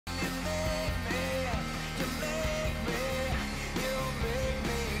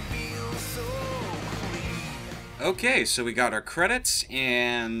Okay, so we got our credits,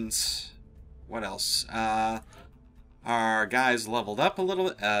 and what else? Our guys leveled up a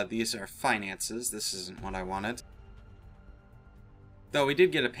little bit. These are finances. This isn't what I wanted. Though we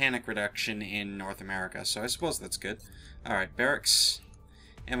did get a panic reduction in North America, so I suppose that's good. Alright, barracks.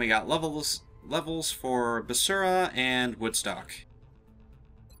 And we got levels for Basura and Woodstock.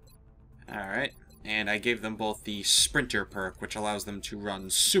 Alright, and I gave them both the Sprinter perk, which allows them to run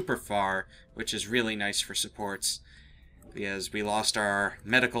super far, which is really nice for supports, because we lost our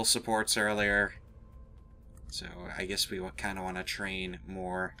medical supports earlier. So I guess we kind of want to train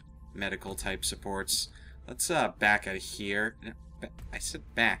more medical type supports. Let's back out of here. I said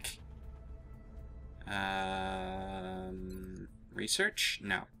back. Research?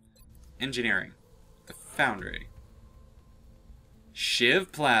 No. Engineering. The Foundry.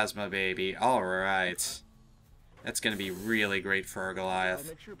 Shiv Plasma, baby. Alright. That's going to be really great for our Goliath. I'll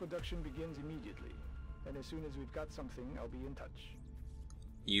make sure production begins immediately. And as soon as we've got something, I'll be in touch.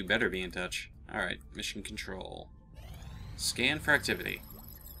 You better be in touch. Alright, mission control. Scan for activity.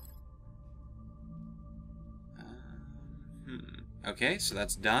 Okay, so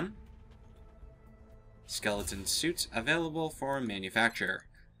that's done. Skeleton suits available for manufacture.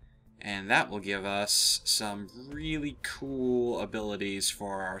 And that will give us some really cool abilities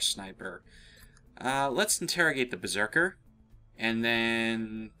for our sniper. Let's interrogate the Berserker. And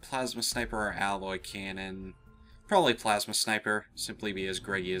then Plasma Sniper or Alloy Cannon. Probably Plasma Sniper, simply because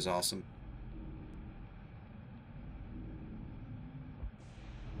Greggy is awesome.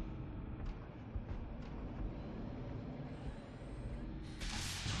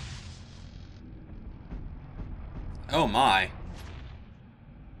 Oh my.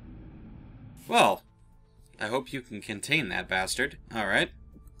 Well, I hope you can contain that bastard. Alright.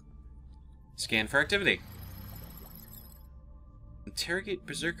 Scan for activity. Interrogate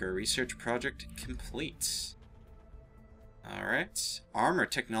Berserker. Research project complete. Alright. Armor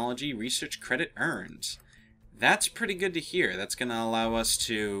technology research credit earned. That's pretty good to hear. That's going to allow us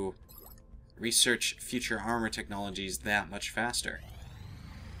to research future armor technologies that much faster.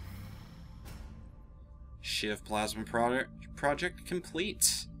 Shiv Plasma project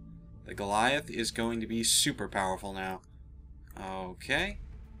complete. The Goliath is going to be super powerful now. Okay.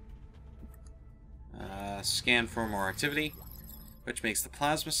 Scan for more activity, which makes the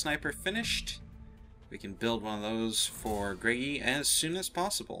Plasma Sniper finished. We can build one of those for Greggy as soon as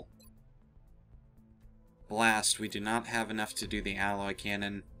possible. Blast, we do not have enough to do the Alloy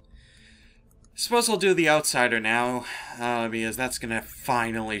Cannon. Suppose I'll do the Outsider now, because that's going to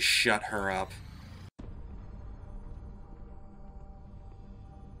finally shut her up.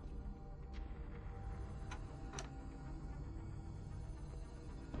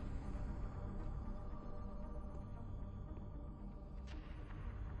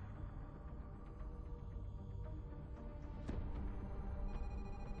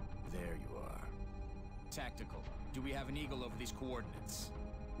 Tactical. Do we have an eagle over these coordinates?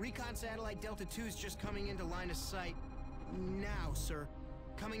 Recon satellite Delta 2 is just coming into line of sight. Now, sir.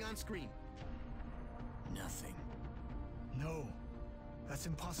 Coming on screen. Nothing. No, that's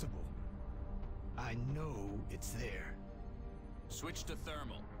impossible. I know it's there. Switch to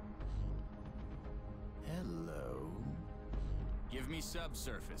thermal. Hello. Give me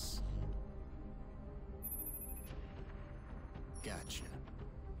subsurface. Gotcha.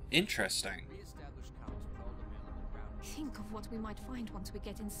 Interesting. Think of what we might find once we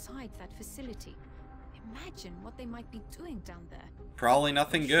get inside that facility. Imagine what they might be doing down there. Probably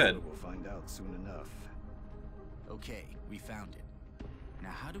nothing good. Sure, we'll find out soon enough. Okay, we found it.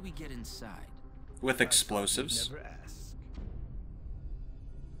 Now how do we get inside? With explosives. Never ask.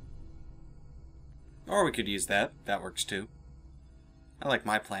 Or we could use that. That works too. I like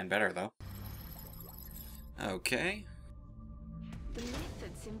my plan better, though. Okay. The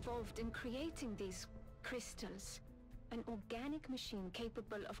methods involved in creating these crystals. An organic machine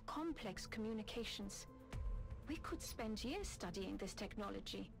capable of complex communications. We could spend years studying this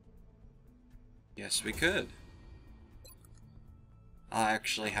technology. Yes, we could. I'll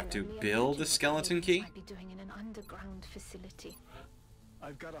actually have to build a skeleton key. Might be doing in an underground facility.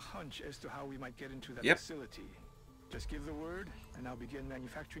 I've got a hunch as to how we might get into that Yep. facility. Just give the word, and I'll begin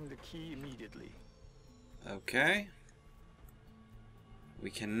manufacturing the key immediately. Okay. We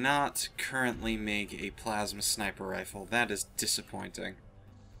cannot currently make a plasma sniper rifle. That is disappointing.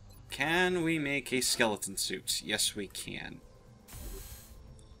 Can we make a skeleton suit? Yes, we can.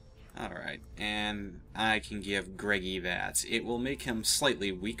 Alright, and I can give Greggy that. It will make him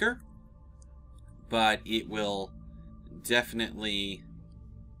slightly weaker, but it will definitely...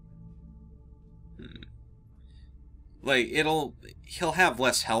 Like, he'll have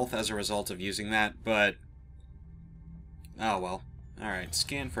less health as a result of using that, but Oh well. Alright,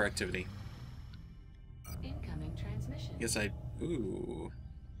 scan for activity. Incoming transmission. Guess I... Ooh.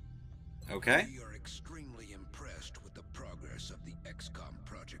 Okay. We are extremely impressed with the progress of the XCOM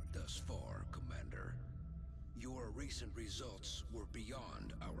project thus far, Commander. Your recent results were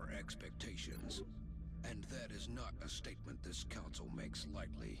beyond our expectations, and that is not a statement this council makes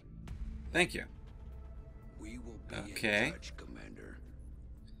lightly. Thank you. We will be Okay. in touch, Commander.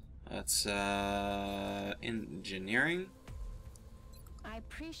 That's, engineering? I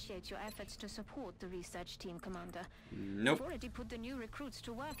appreciate your efforts to support the research team, Commander. Nope. We've already put the new recruits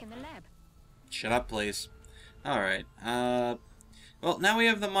to work in the lab. Shut up, please. Alright, well, now we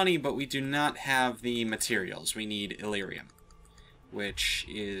have the money, but we do not have the materials. We need Illyrium, which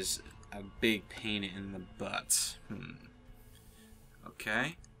is a big pain in the butt.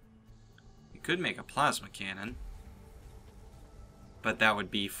 Okay. We could make a plasma cannon, but that would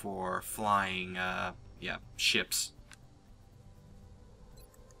be for flying, yeah, ships.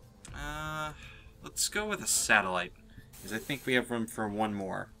 Let's go with a satellite, because I think we have room for one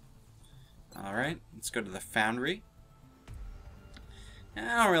more. Alright, let's go to the foundry.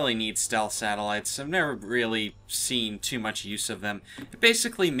 I don't really need stealth satellites. I've never really seen too much use of them. It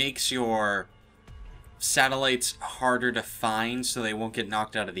basically makes your satellites harder to find so they won't get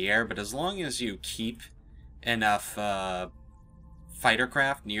knocked out of the air, but as long as you keep enough fighter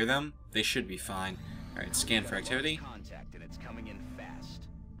craft near them, they should be fine. Alright, scan for activity. Contact, and it's coming in fast.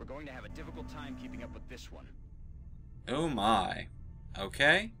 We're going to have a difficult time keeping up with this one. Oh my.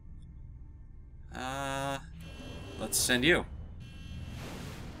 Okay. Let's send you.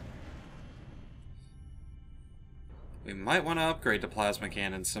 We might want to upgrade to plasma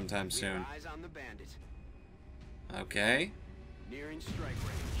cannons sometime soon. Eyes on the bandit. Okay. Nearing strike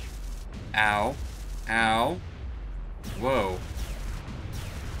range. Ow. Ow. Whoa.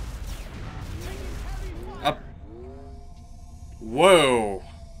 Up. Whoa.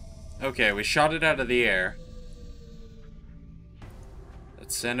 Okay, we shot it out of the air.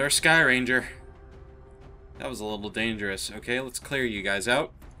 Let's send our Sky Ranger. That was a little dangerous. Okay, let's clear you guys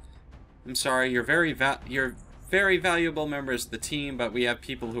out. I'm sorry, you're very valuable members of the team, but we have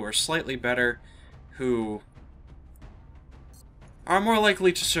people who are slightly better, who are more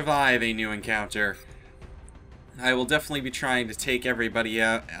likely to survive a new encounter. I will definitely be trying to take everybody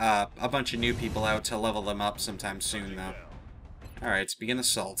out, a bunch of new people out to level them up sometime soon, though. Alright, let's begin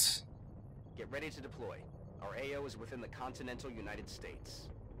assaults. Get ready to deploy. Our AO is within the continental United States.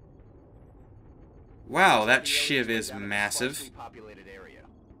 Wow, that shiv is massive. Populated area.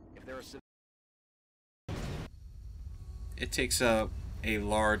 If there are It takes a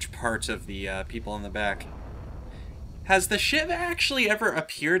large part of the people in the back. Has the shiv actually ever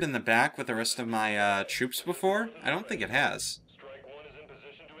appeared in the back with the rest of my troops before? I don't think it has. Strike one is in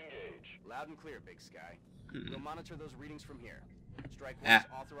position to engage. Loud and clear, Big Sky. We'll monitor those readings from here. Strike one Ah. is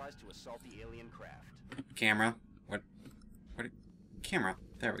authorized to assault the alien craft. Camera. What? Camera.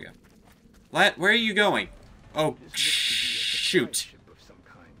 There we go. Lyiat, where are you going? Oh, This looks to be a supply shoot. ship of some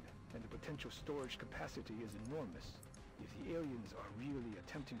kind, and the potential storage capacity is enormous. If the aliens are really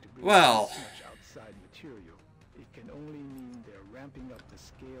attempting to bring Well. this much outside material, it can only mean they're ramping up the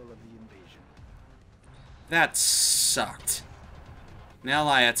scale of the invasion. That sucked. Now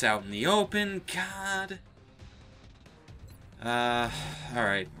Lyiat's out in the open. God.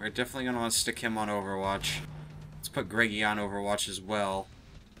 Alright. We're definitely going to want to stick him on Overwatch. Let's put Greggy on Overwatch as well,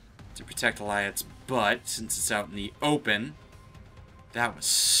 to protect Lyiat's butt, since it's out in the open. That was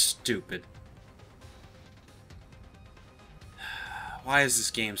stupid. Why is this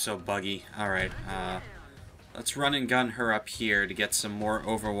game so buggy? Alright, let's run and gun her up here to get some more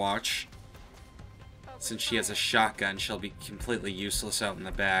Overwatch. Since she has a shotgun, she'll be completely useless out in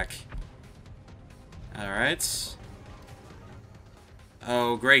the back. Alright.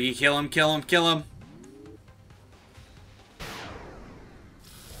 Oh, Greggy, kill him, kill him, kill him!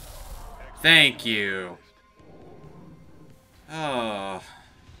 Thank you. Oh,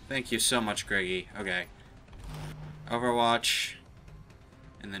 thank you so much, Greggy. Okay. Overwatch.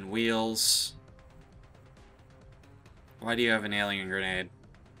 And then wheels. Why do you have an alien grenade?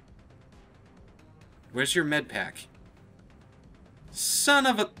 Where's your med pack? Son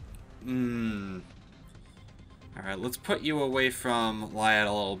of a... Alright, let's put you away from Lyiat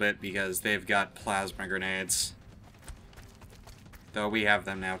a little bit because they've got plasma grenades. Though we have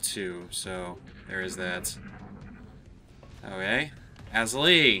them now too, so there is that. Okay.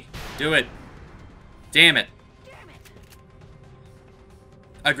 Azali! Do it! Damn it!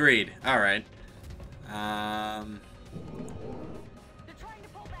 Agreed. Alright. They're trying to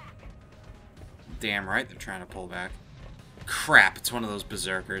pull back. Damn right they're trying to pull back. Crap, it's one of those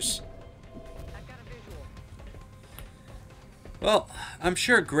berserkers. I've got a visual. Well, I'm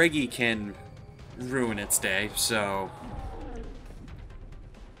sure Greggy can ruin its day, so...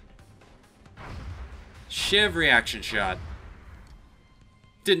 Shiv reaction shot.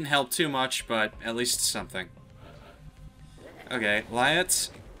 Didn't help too much, but at least something. Okay, Lyiat,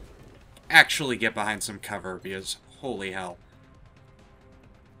 actually get behind some cover, because holy hell.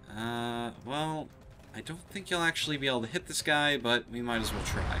 Well, I don't think you'll actually be able to hit this guy, but we might as well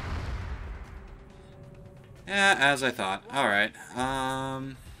try. Yeah, as I thought. Alright,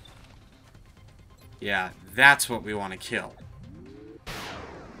 yeah, that's what we want to kill.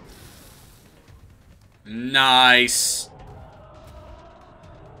 Nice!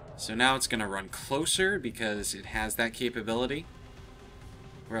 So now it's going to run closer because it has that capability.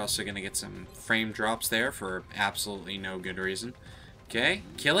 We're also going to get some frame drops there for absolutely no good reason. Okay,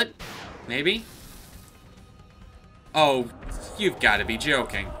 kill it. Maybe. Oh, you've got to be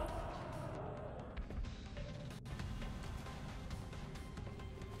joking.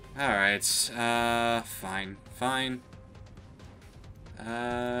 Alright, fine, fine.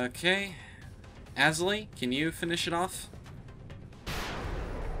 Okay. Asley, can you finish it off?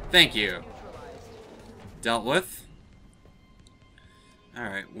 Thank you. Dealt with.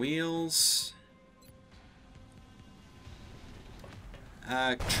 Alright, wheels.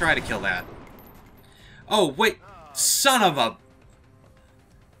 Try to kill that. Oh, wait! Son of a...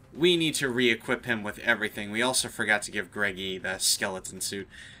 We need to re-equip him with everything. We also forgot to give Greggy the skeleton suit.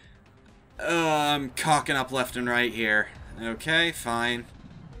 I'm cocking up left and right here. Okay, fine.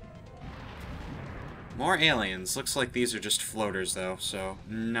 More aliens. Looks like these are just floaters, though, so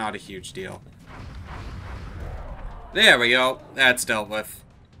not a huge deal. There we go. That's dealt with.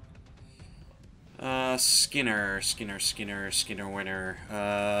 Skinner winner.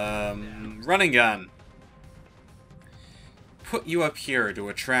 Running gun. Put you up here to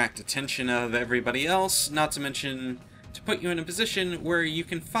attract attention of everybody else, not to mention to put you in a position where you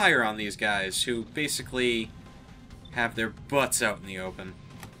can fire on these guys who basically have their butts out in the open.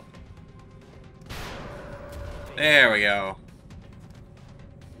 There we go.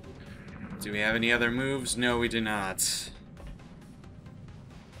 Do we have any other moves? No, we do not.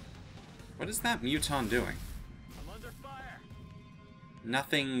 What is that muton doing? I'm under fire.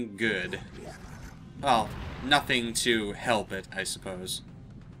 Nothing good. Well, nothing to help it, I suppose.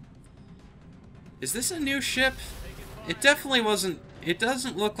 Is this a new ship? It definitely wasn't... It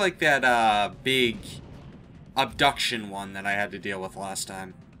doesn't look like that, big abduction one that I had to deal with last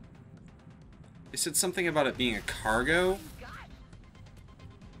time. They said something about it being a cargo?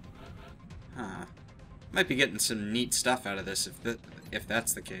 Huh. Might be getting some neat stuff out of this if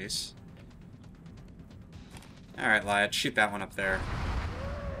that's the case. Alright, Lyiat, shoot that one up there.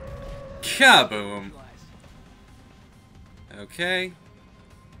 Kaboom! Okay.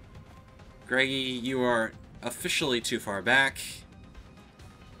 Greggy, you are officially too far back.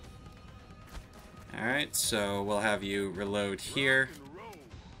 Alright, so we'll have you reload here.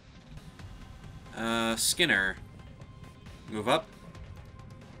 Skinner. Move up.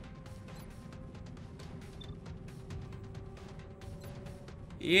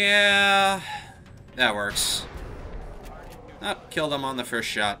 Yeah, that works. Oh, killed him on the first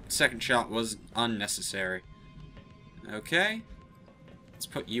shot. Second shot was unnecessary. Okay. Let's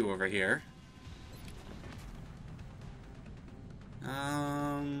put you over here.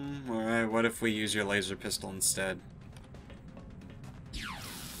 Alright, what if we use your laser pistol instead?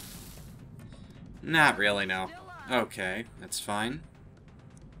 Not really, no. Okay, that's fine.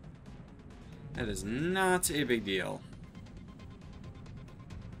 That is not a big deal.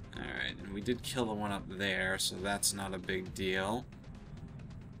 Alright, and we did kill the one up there, so that's not a big deal.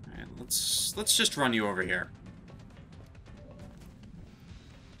 Alright, let's just run you over here.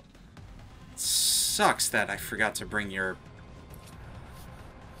 Sucks that I forgot to bring your...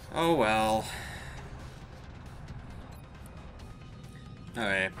 Oh well.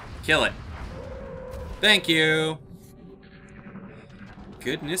 Alright, kill it. Thank you!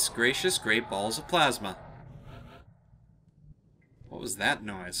 Goodness gracious, great balls of plasma. What was that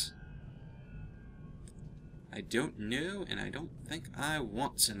noise? I don't know, and I don't think I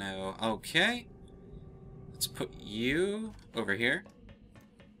want to know. Okay. Let's put you over here.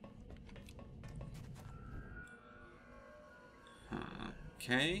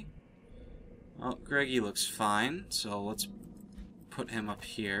 Okay. Well, Greggy looks fine, so let's put him up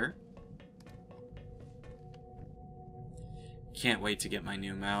here. Can't wait to get my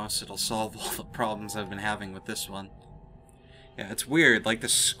new mouse. It'll solve all the problems I've been having with this one. Yeah, it's weird. Like, the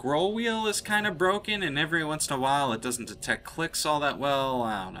scroll wheel is kind of broken, and every once in a while it doesn't detect clicks all that well.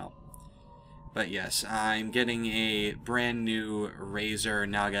 I don't know. But yes, I'm getting a brand new Razer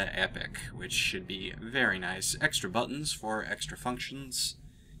Naga Epic, which should be very nice. Extra buttons for extra functions.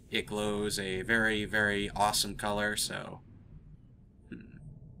 It glows a very, very awesome color, so...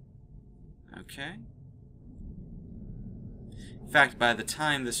 Okay. In fact, by the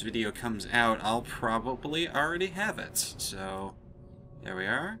time this video comes out, I'll probably already have it. So, there we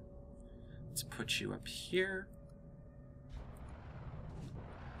are. Let's put you up here.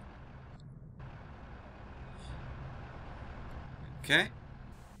 Okay.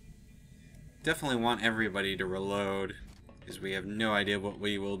 Definitely want everybody to reload, because we have no idea what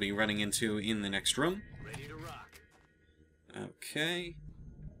we will be running into in the next room. Ready to rock. Okay.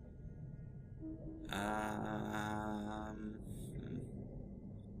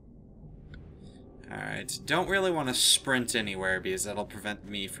 Alright, don't really want to sprint anywhere, because that'll prevent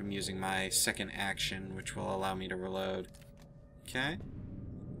me from using my second action, which will allow me to reload. Okay.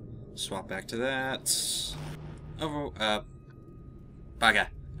 Swap back to that. Over, bugger.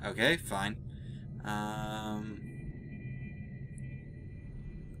 Okay, fine.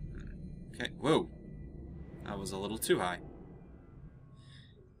 Okay, whoa. That was a little too high.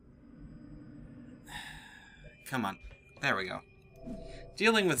 Come on. There we go.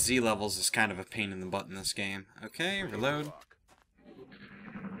 Dealing with Z levels is kind of a pain in the butt in this game. Okay, reload.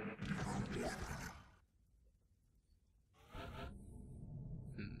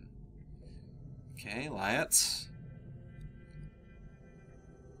 Okay, Lyiat.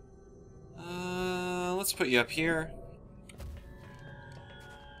 Let's put you up here.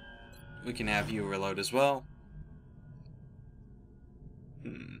 We can have you reload as well.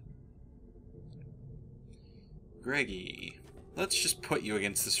 Greggy. Let's just put you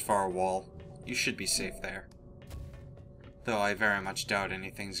against this far wall. You should be safe there. Though I very much doubt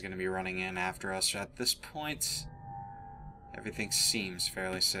anything's going to be running in after us at this point. Everything seems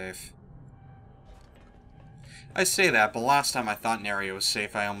fairly safe. I say that, but last time I thought an area was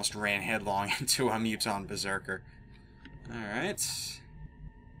safe, I almost ran headlong into a Muton Berserker. Alright.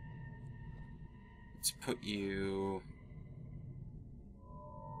 Let's put you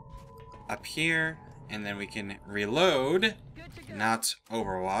up here, and then we can reload. Not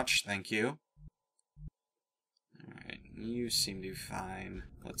Overwatch, thank you. Alright, you seem to be fine.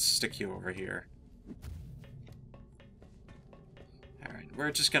 Let's stick you over here. Alright,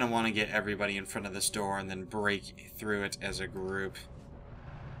 we're just going to want to get everybody in front of this door and then break through it as a group.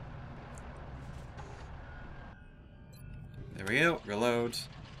 There we go, reload.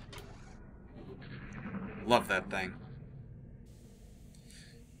 Love that thing.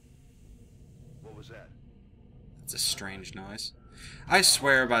 What was that? It's a strange noise. I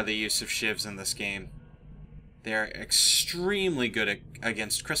swear by the use of shivs in this game. They're extremely good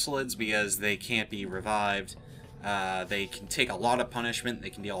against chrysalids because they can't be revived. They can take a lot of punishment, they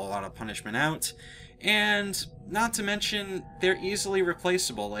can deal a lot of punishment out, and not to mention, they're easily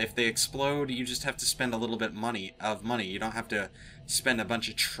replaceable. If they explode, you just have to spend a little bit of money. You don't have to spend a bunch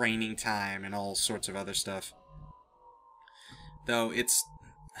of training time and all sorts of other stuff. Though it's...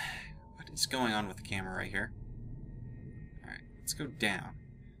 What is going on with the camera right here? Alright, let's go down.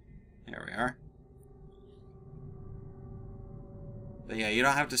 There we are. But yeah, you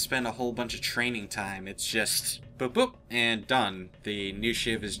don't have to spend a whole bunch of training time. It's just boop boop and done. The new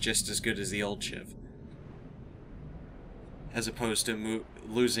shiv is just as good as the old shiv. As opposed to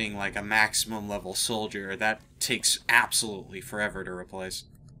losing like a maximum level soldier. That takes absolutely forever to replace.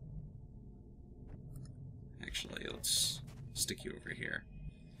 Actually, let's stick you over here.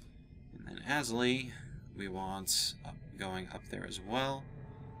 And then Asley, we want going up there as well.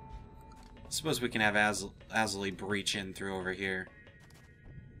 I suppose we can have Asley breach in through over here.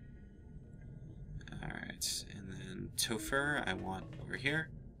 Alright, and then Topher, I want over here.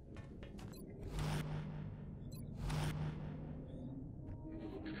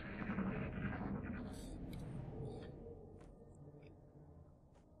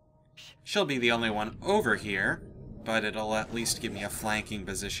 She'll be the only one over here, but it'll at least give me a flanking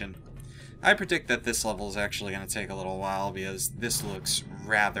position. I predict that this level is actually going to take a little while because this looks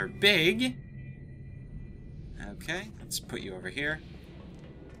rather big. Okay, let's put you over here.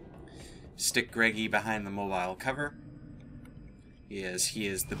 Stick Greggy behind the mobile cover. He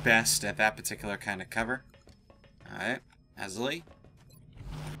is the best at that particular kind of cover. Alright, Asley.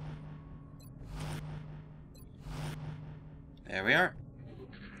 There we are.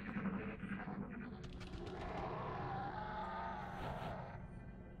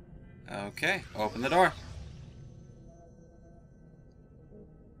 Okay, open the door.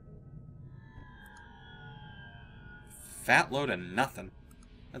 Fat load of nothing.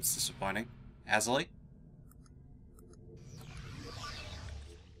 That's disappointing. Asley?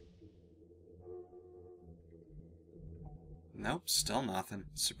 Nope, still nothing.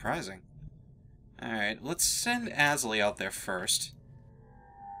 Surprising. Alright, let's send Asley out there first.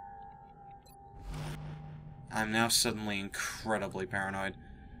 I'm now suddenly incredibly paranoid.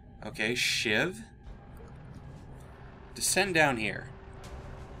 Okay, Shiv. Descend down here.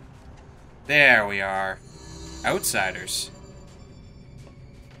 There we are. Outsiders.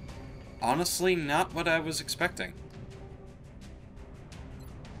 Honestly, not what I was expecting.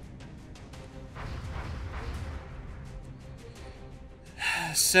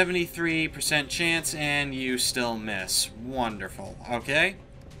 "73% chance, and you still miss. Wonderful. Okay.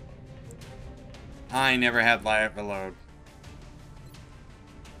 I never had Lyiat reload.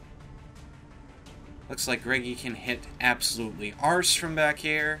 Looks like Greggy can hit absolutely arse from back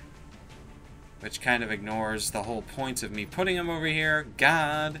here, which kind of ignores the whole point of me putting him over here.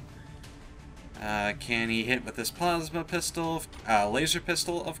 God. Can he hit with this plasma pistol? Laser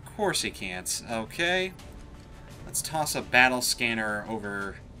pistol? Of course he can't. Okay. Let's toss a battle scanner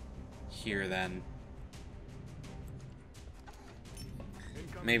over here then.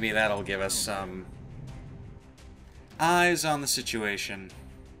 Maybe that'll give us some eyes on the situation.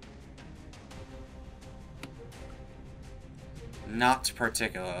 Not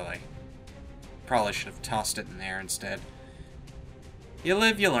particularly. Probably should have tossed it in there instead. You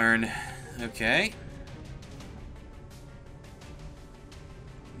live, you learn. Okay.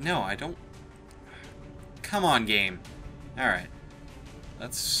 No, I don't... Come on, game. Alright.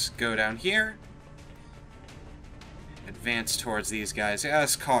 Let's go down here. Advance towards these guys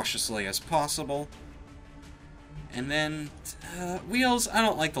as cautiously as possible. And then... Wheels, I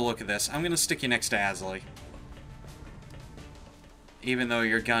don't like the look of this. I'm gonna stick you next to Asley. Even though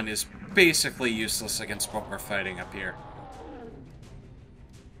your gun is basically useless against what we're fighting up here.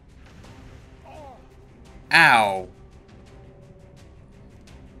 Ow!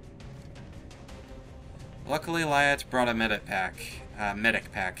 Luckily, Lyiat brought a medic pack.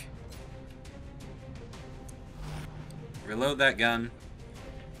 Reload that gun.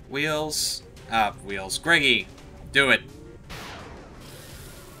 Wheels. Wheels. Greggy! Do it!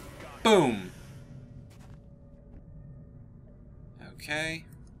 Boom! Okay.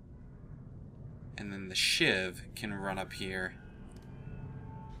 And then the Shiv can run up here.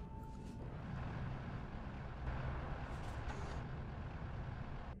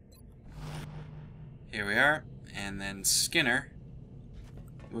 Here we are. And then Skinner.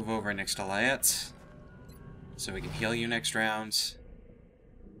 Move over next to Lyiat, so we can heal you next round.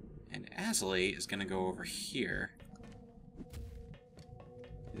 And Asley is going to go over here.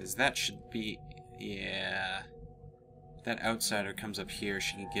 Because that should be... Yeah... If that outsider comes up here,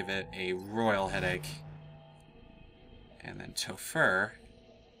 she can give it a royal headache. And then Topher,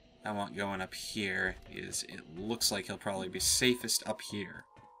 I want going up here, because it looks like he'll probably be safest up here.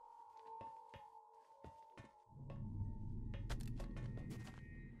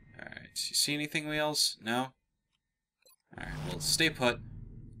 Alright, you see anything, Wheels? No? Alright, well, stay put.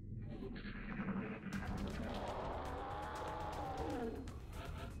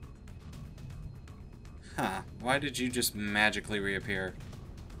 Huh, why did you just magically reappear?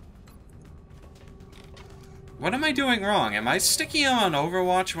 What am I doing wrong? Am I sticking him on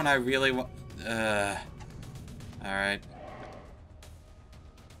Overwatch when I really want... Alright. I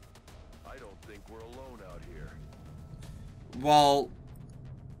don't think we're alone out here. Well...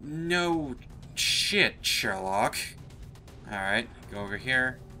 No shit, Sherlock. Alright, go over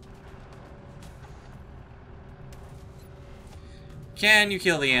here. Can you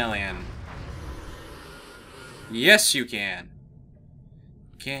kill the alien? Yes, you can.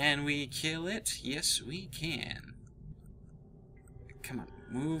 Can we kill it? Yes, we can. Come on,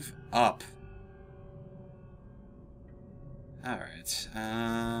 move up. Alright,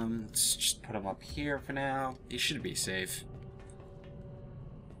 let's just put him up here for now. He should be safe.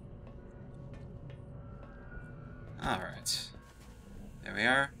 Alright. There we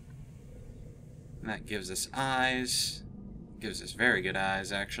are. And that gives us eyes. Gives us very good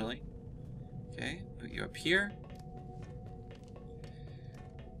eyes, actually. Okay, put you up here.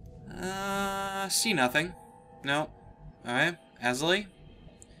 See nothing. No. Alright, Asley.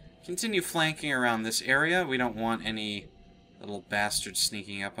 Continue flanking around this area. We don't want any little bastards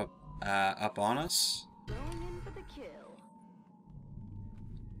sneaking up on us. Going in for the kill.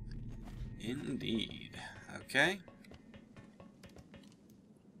 Indeed. Okay.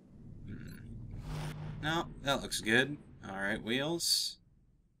 No, that looks good. Alright, Wheels.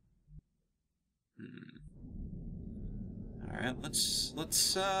 Alright, let's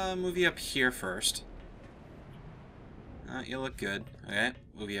move you up here first. You look good. Okay,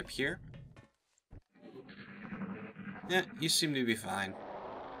 move you up here. Yeah, you seem to be fine.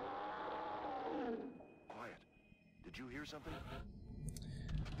 Quiet. Did you hear something?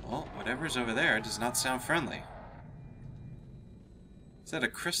 Well, whatever's over there does not sound friendly. Is that a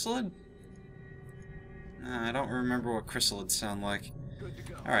chrysalid? I don't remember what chrysalids sound like.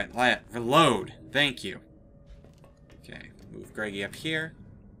 Alright, Lyiat, reload! Thank you. Okay, move Greggy up here.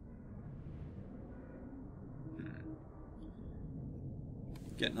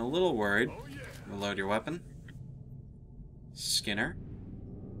 Getting a little worried. Reload your weapon. Skinner.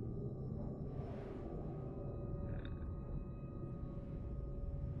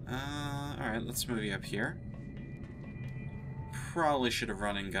 Alright, let's move you up here. Probably should have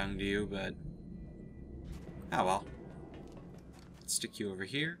run and gunned you, but... oh well. Let's stick you over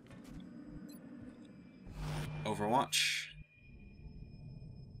here. Overwatch.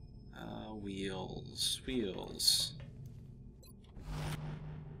 Wheels.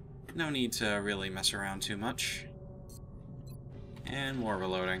 No need to really mess around too much. And more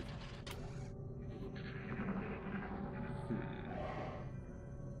reloading.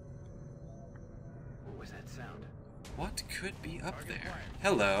 What was that sound? What could be up there?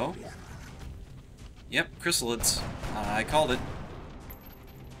 Hello. Yep, chrysalids. I called it.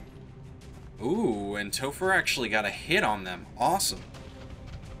 Ooh, and Topher actually got a hit on them. Awesome.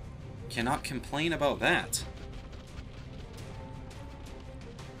 Cannot complain about that.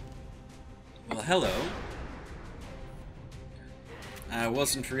 Well, hello. I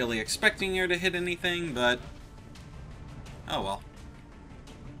wasn't really expecting her to hit anything, but... oh well.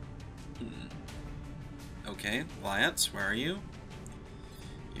 Okay, Lyiat, where are you?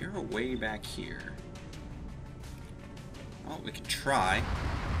 You're way back here. Well, we can try.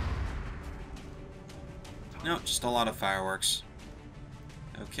 No, just a lot of fireworks.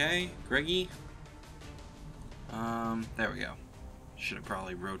 Okay, Greggy. There we go. Should have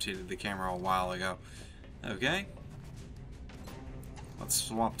probably rotated the camera a while ago. Okay. Let's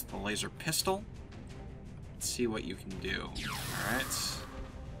swap to the laser pistol. Let's see what you can do. Alright.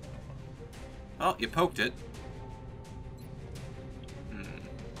 Oh, you poked it.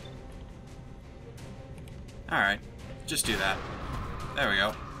 Alright. Just do that. There we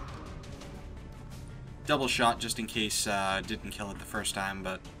go. Double shot just in case didn't kill it the first time,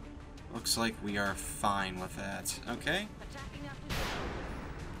 but looks like we are fine with that. Okay.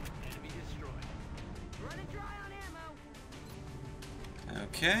 Enemy destroyed. Running dry on ammo.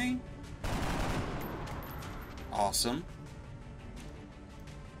 Okay. Awesome.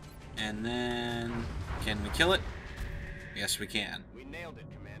 And then... can we kill it? Yes, we can. We nailed it,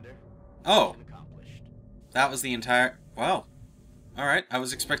 Commander. Oh! Mission accomplished. That was the entire... wow. Alright, I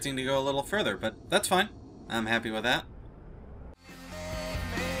was expecting to go a little further, but that's fine. I'm happy with that.